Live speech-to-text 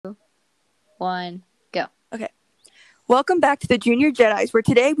1, go. Okay. Welcome back to the Junior Jedis, where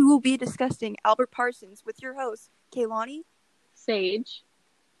today we will be discussing Albert Parsons with your hosts, Kaylani, Sage,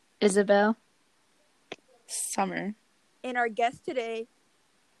 Isabel, Summer, and our guest today.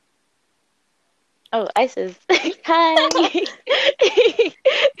 Oh, Isis. Hi.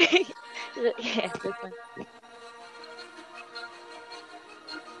 Yeah, this one.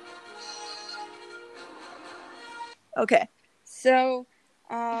 Okay. So,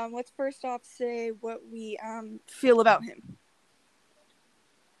 let's first off say what we feel about him.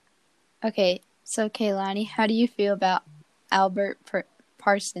 Okay, so Kaylani, how do you feel about Albert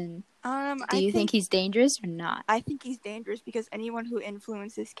Parsons? Do you think he's dangerous or not? I think he's dangerous because anyone who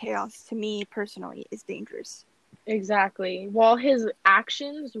influences chaos, to me personally, is dangerous. exactly. While his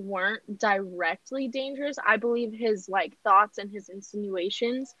actions weren't directly dangerous, I believe his thoughts and his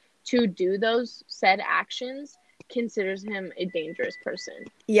insinuations to do those said actions considers him a dangerous person.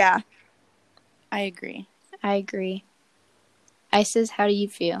 Yeah. I agree. Isis, how do you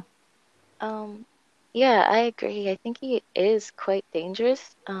feel? Yeah, I agree. I think he is quite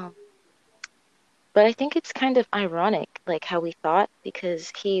dangerous. But I think it's kind of ironic, like how we thought,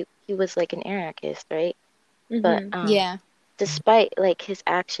 because he was like an anarchist, right? But Yeah. despite like his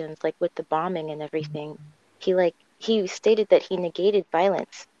actions, like with the bombing and everything, he stated that he negated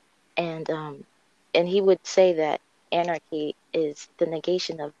violence, and he would say that anarchy is the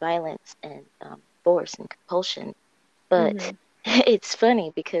negation of violence and force and compulsion. But it's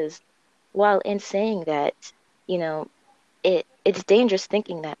funny because while in saying that, you know, it's dangerous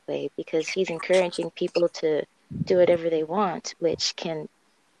thinking that way because he's encouraging people to do whatever they want, which can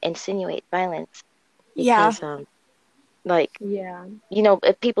insinuate violence. Because,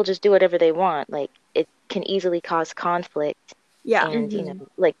 if people just do whatever they want, like, it can easily cause conflict. Yeah. And,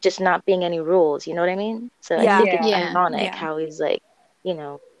 like, just not being any rules, you know what I mean? So Yeah. I think it's Yeah. ironic how he's, like,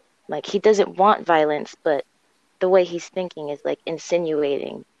 like, he doesn't want violence, but the way he's thinking is, like,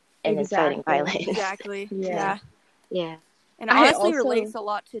 insinuating and inciting violence. Exactly. Yeah. Yeah. And I honestly also- relates a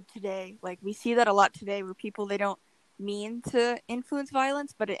lot to today. Like, we see that a lot today where people, they don't mean to influence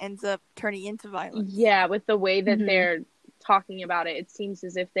violence, but it ends up turning into violence. Yeah, with the way that they're talking about it, it seems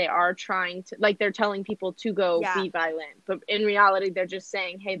as if they are trying to, like, they're telling people to go be violent. But in reality, they're just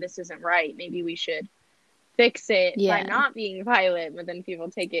saying, hey, this isn't right. Maybe we should fix it by not being violent. But then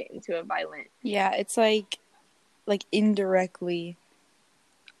people take it into a violent. Yeah, it's like indirectly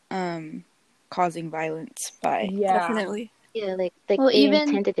causing violence by. Yeah. Definitely. Yeah, like they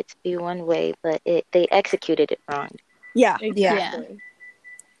intended it to be one way, but they executed it wrong. Yeah. Exactly.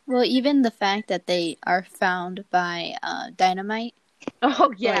 Well, even the fact that they are found by dynamite.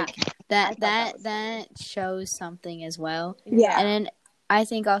 Oh yeah. Like, that shows something as well. Yeah. And then I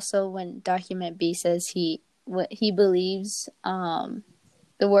think also when Document B says he believes the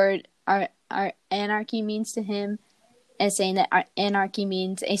word our anarchy means to him, and saying that our anarchy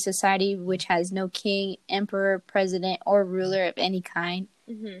means a society which has no king, emperor, president, or ruler of any kind,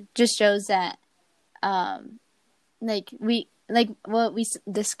 just shows that like what we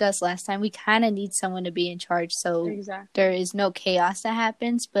discussed last time, we kind of need someone to be in charge so there is no chaos that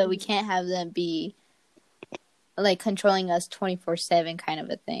happens, but we can't have them be like controlling us 24/7 kind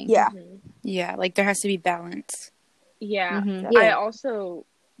of a thing. Yeah. Yeah, like there has to be balance. Yeah. Yeah. I also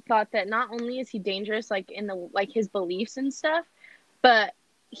thought that not only is he dangerous like in the his beliefs and stuff, but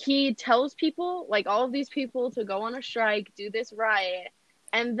he tells people, like all of these people, to go on a strike, do this riot,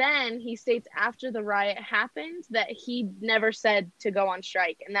 and then he states after the riot happened that he never said to go on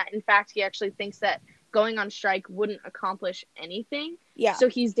strike, and that in fact he actually thinks that going on strike wouldn't accomplish anything. Yeah. So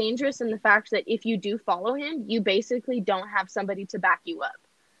he's dangerous in the fact that if you do follow him, you basically don't have somebody to back you up.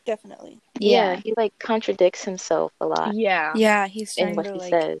 Definitely. Yeah, he like contradicts himself a lot. Yeah, he's in trying what to he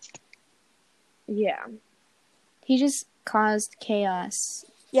says. Yeah, he just caused chaos.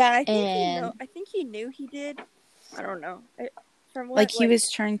 Yeah, I think he knew he did. I don't know. From what, he was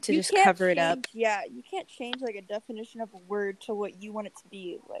trying to just cover it up. Yeah, you can't change like a definition of a word to what you want it to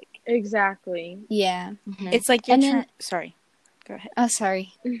be. Like exactly. Yeah, it's like you're sorry. Go ahead. Oh,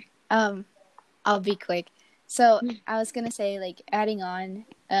 sorry. I'll be quick. So I was gonna say, like, adding on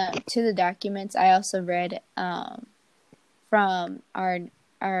to the documents, I also read from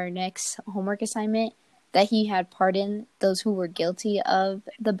our next homework assignment that he had pardoned those who were guilty of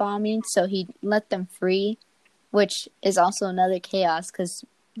the bombing, so he let them free, which is also another chaos because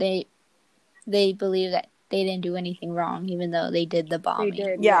they believe that they didn't do anything wrong, even though they did the bombing.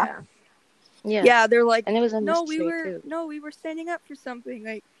 They did, yeah. They're like, and it was we were standing up for something.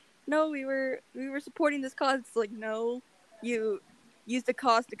 Like, no, we were supporting this cause. It's like, no, you used the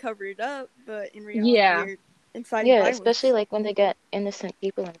cause to cover it up, but in reality, inciting Yeah, violence. especially like when they get innocent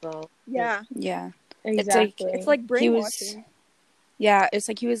people involved. Yeah. Yeah. Exactly. It's like he was brainwashing. Yeah, it's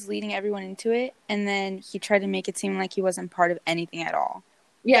like he was leading everyone into it, and then he tried to make it seem like he wasn't part of anything at all.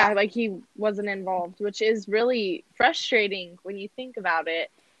 Yeah, Yeah. like he wasn't involved, which is really frustrating when you think about it.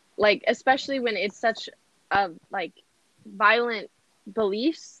 Like, especially when it's such like violent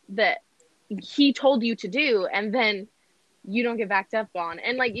beliefs that he told you to do, and then you don't get backed up on.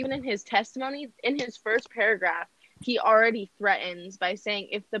 And like, even in his testimony, in his first paragraph, he already threatens by saying,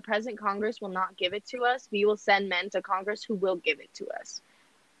 if the present Congress will not give it to us, we will send men to Congress who will give it to us.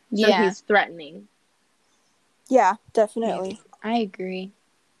 So Yeah. he's threatening. Yeah, definitely. I agree.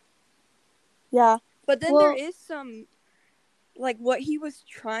 Yeah. But then Well- there is some, like, what he was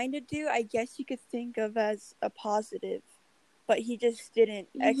trying to do, I guess you could think of as a positive, but he just didn't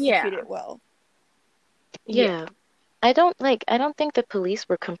execute it well. Yeah. I don't think the police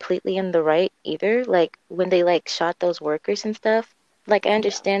were completely in the right either. Like when they like shot those workers and stuff. Like I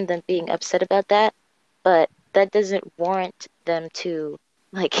understand them being upset about that, but that doesn't warrant them to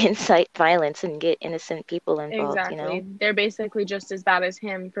like incite violence and get innocent people involved, Exactly. you know? They're basically just as bad as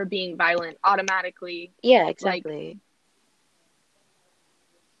him for being violent automatically. Yeah, exactly.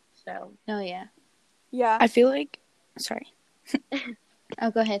 So. Oh yeah. Yeah. I feel like, sorry. Oh,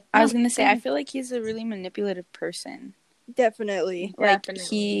 go ahead. I was gonna say, I feel like he's a really manipulative person. Definitely. Like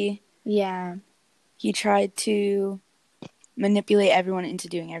Definitely. he tried to manipulate everyone into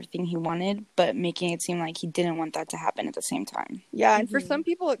doing everything he wanted, but making it seem like he didn't want that to happen at the same time. Yeah, and for some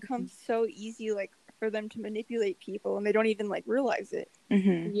people it comes so easy, like, for them to manipulate people, and they don't even, like, realize it.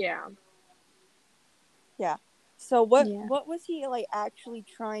 Mm-hmm. Yeah. Yeah. So what was he, like, actually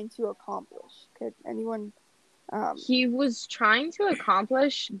trying to accomplish? Could anyone... He was trying to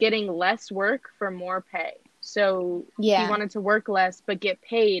accomplish getting less work for more pay. So he wanted to work less, but get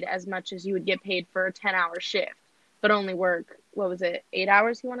paid as much as you would get paid for a 10-hour shift, but only work, 8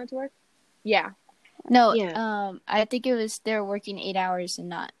 hours he wanted to work? Yeah. No, I think it was they're working 8 hours and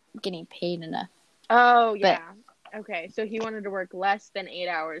not getting paid enough. Oh, yeah. Okay, so he wanted to work less than 8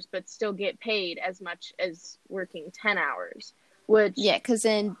 hours, but still get paid as much as working 10 hours, which... Yeah, because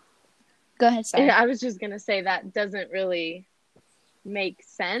then... Go ahead, sorry. I was just going to say that doesn't really make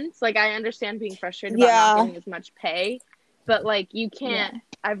sense. Like, I understand being frustrated about not getting as much pay, but, like, you can't...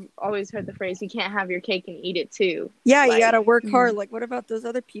 I've always heard the phrase, you can't have your cake and eat it, too. Yeah, like, you gotta work hard. Like, what about those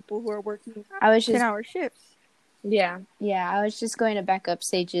other people who are working 10-hour shifts? Yeah. Yeah, I was just going to back up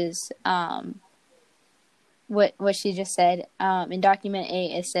Sage's... what she just said. In Document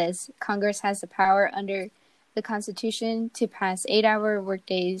A, it says, Congress has the power under the Constitution to pass 8-hour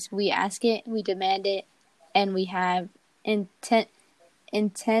workdays. We ask it, we demand it, and we have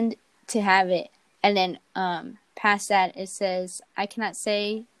intend to have it. And then past that, it says, I cannot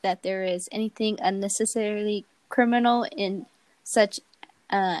say that there is anything unnecessarily criminal in such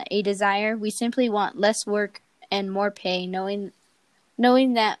a desire. We simply want less work and more pay, knowing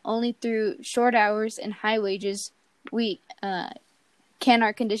that only through short hours and high wages we can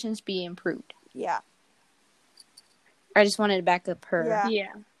our conditions be improved. Yeah. I just wanted to back up her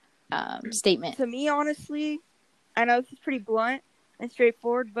statement. To me, honestly, I know this is pretty blunt and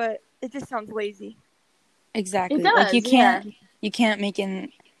straightforward, but it just sounds lazy. Exactly. It does, like you can't make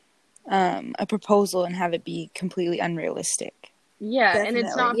a proposal and have it be completely unrealistic. Yeah, Definitely. and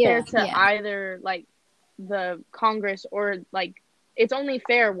it's not fair to either like the Congress or like it's only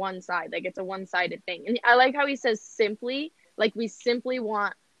fair one side. Like it's a one-sided thing. And I like how he says simply, like we simply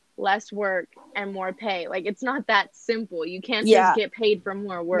want less work and more pay. Like it's not that simple. You can't just get paid for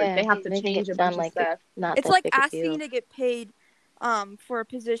more work. They have to change a bunch of stuff. It's like asking to get paid for a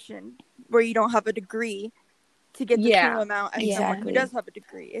position where you don't have a degree to get the same amount as someone who does have a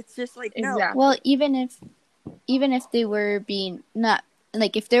degree. It's just like no. Well, even if they were being not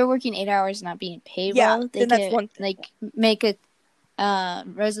like if they're working 8 hours not being paid well, they could like make a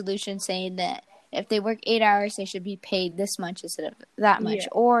resolution saying that if they work 8 hours, they should be paid this much instead of that much,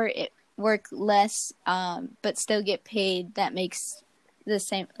 or work less, but still get paid. That makes the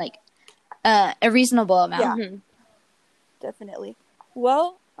same, like a reasonable amount. Yeah, definitely.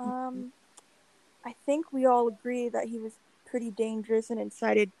 Well, I think we all agree that he was pretty dangerous and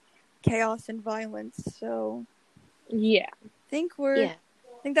incited chaos and violence. So, I think I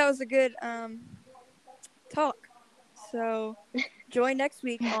think that was a good talk. So, join next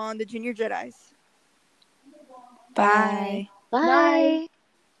week on the Junior Jedis. Bye. Bye.